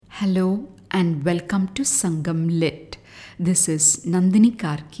Hello and welcome to Sangam Lit. This is Nandini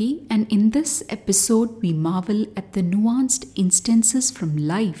Karki, and in this episode we marvel at the nuanced instances from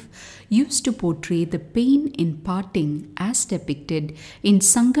life used to portray the pain in parting as depicted in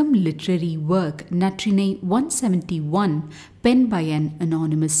Sangam literary work Natrinai 171, penned by an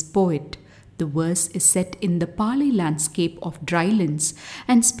anonymous poet. The verse is set in the Paalai landscape of drylands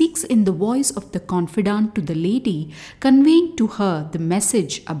and speaks in the voice of the confidante to the lady, conveying to her the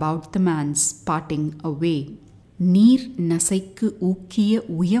message about the man's parting away. நீர் நசைக்கு ஊக்கிய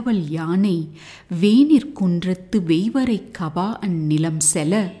உயவல் யானை வேனிற் குன்றத்து வெய்வரை கவா அந்நிலம்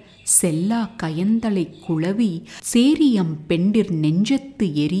செல்லா கயந்தலை குளவி சேரியம் பெண்டிர் நெஞ்சத்து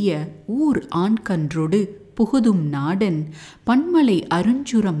எரிய ஊர் ஆண்கன்றொடு புகுதும் நாடன் பன்மலை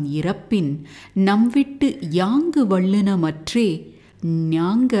அருஞ்சுரம் இறப்பின் நம்விட்டு யாங்கு வள்ளுனமற்றே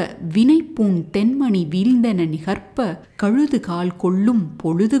ஞாங்க வினைப்பூண் தென்மணி வீழ்ந்தன நிகர்ப்ப கழுதுகால் கொள்ளும்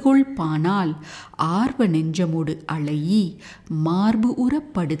பொழுதுகொள் பானால் ஆர்வ நெஞ்சமொடு அலையி மார்பு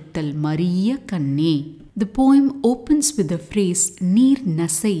உறப்படுத்தல் மரிய கண்ணே. The poem opens with the phrase "neer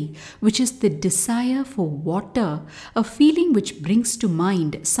nasai," which is the desire for water, a feeling which brings to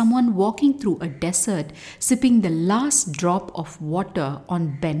mind someone walking through a desert, sipping the last drop of water on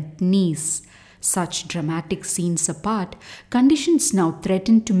bent knees. Such dramatic scenes apart, conditions now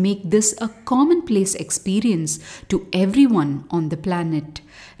threaten to make this a commonplace experience to everyone on the planet.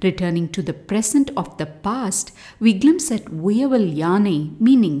 Returning to the present of the past, we glimpse at Uyaval Yane,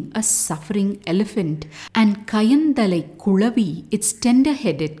 meaning a suffering elephant, and Kayandalai Kulavi, its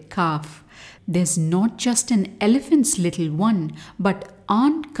tender-headed calf. There's not just an elephant's little one, but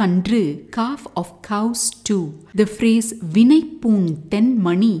An Kandru, calf of cows too. The phrase Vinaipoon Ten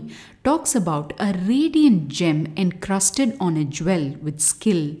Mani talks about a radiant gem encrusted on a jewel with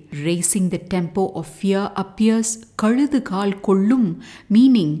skill. Raising the tempo of fear appears Kaludukal Kollum,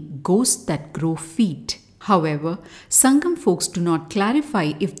 meaning ghosts that grow feet. However, Sangam folks do not clarify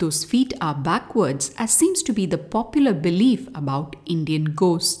if those feet are backwards, as seems to be the popular belief about Indian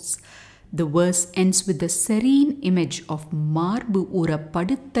ghosts. The verse ends with the serene image of Marbu Ura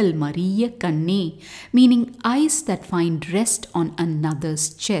Paduttal Mariya Kanne, meaning eyes that find rest on another's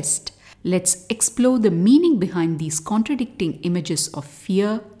chest. Let's explore the meaning behind these contradicting images of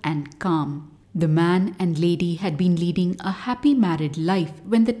fear and calm. The man and lady had been leading a happy married life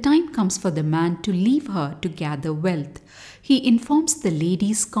when the time comes for the man to leave her to gather wealth. He informs the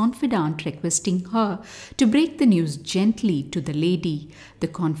lady's confidante, requesting her to break the news gently to the lady.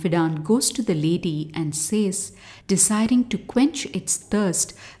 The confidante goes to the lady and says, desiring to quench its thirst,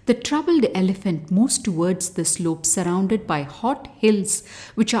 the troubled elephant moves towards the slope surrounded by hot hills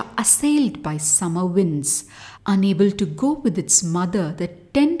which are assailed by summer winds. Unable to go with its mother, the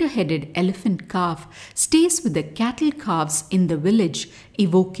tender-headed elephant calf stays with the cattle calves in the village,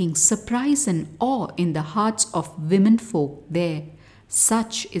 evoking surprise and awe in the hearts of women folk there.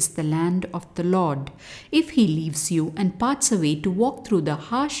 Such is the land of the Lord. If he leaves you and parts away to walk through the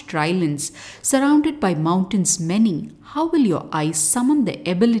harsh drylands, surrounded by mountains many, how will your eyes summon the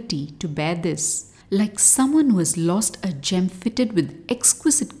ability to bear this? Like someone who has lost a gem fitted with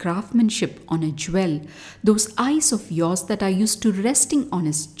exquisite craftsmanship on a jewel, those eyes of yours that are used to resting on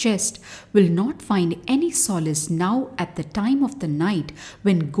his chest will not find any solace now at the time of the night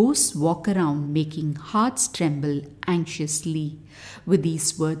when ghosts walk around making hearts tremble anxiously. With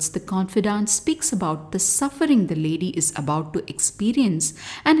these words, the confidant speaks about the suffering the lady is about to experience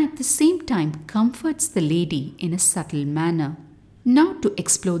and at the same time comforts the lady in a subtle manner. Now to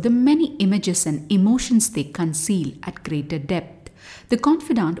explore the many images and emotions they conceal at greater depth. The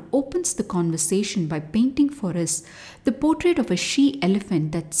confidant opens the conversation by painting for us the portrait of a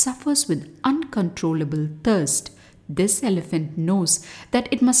she-elephant that suffers with uncontrollable thirst. This elephant knows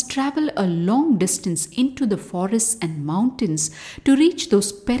that it must travel a long distance into the forests and mountains to reach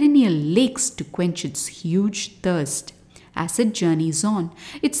those perennial lakes to quench its huge thirst. As it journeys on,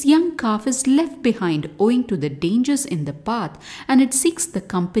 its young calf is left behind owing to the dangers in the path, and it seeks the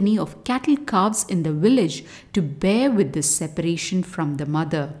company of cattle calves in the village to bear with this separation from the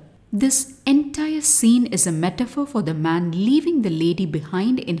mother. This entire scene is a metaphor for the man leaving the lady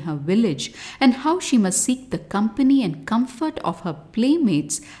behind in her village and how she must seek the company and comfort of her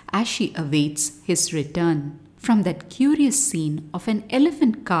playmates as she awaits his return. From that curious scene of an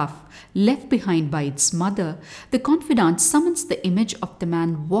elephant calf left behind by its mother, the confidant summons the image of the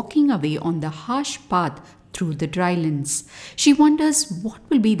man walking away on the harsh path through the drylands. She wonders what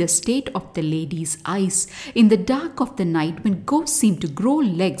will be the state of the lady's eyes in the dark of the night when ghosts seem to grow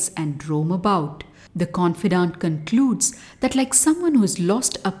legs and roam about. The confidant concludes that, like someone who has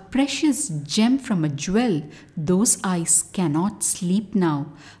lost a precious gem from a jewel, those eyes cannot sleep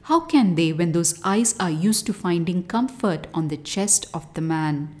now. How can they when those eyes are used to finding comfort on the chest of the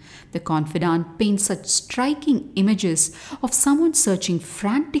man? The confidant paints such striking images of someone searching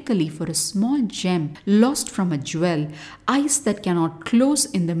frantically for a small gem lost from a jewel, eyes that cannot close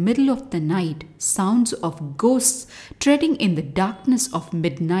in the middle of the night, sounds of ghosts treading in the darkness of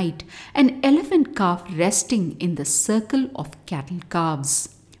midnight, an elephant calf resting in the circle of cattle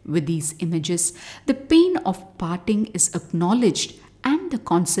calves. With these images, the pain of parting is acknowledged and the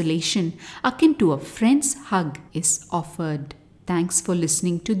consolation akin to a friend's hug is offered. Thanks for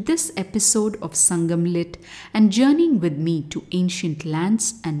listening to this episode of Sangam Lit and journeying with me to ancient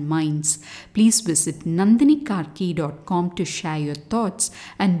lands and minds. Please visit nandinikarki.com to share your thoughts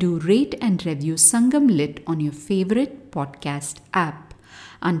and do rate and review Sangam Lit on your favorite podcast app.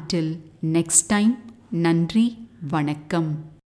 Until next time, Nandri Vanakkam.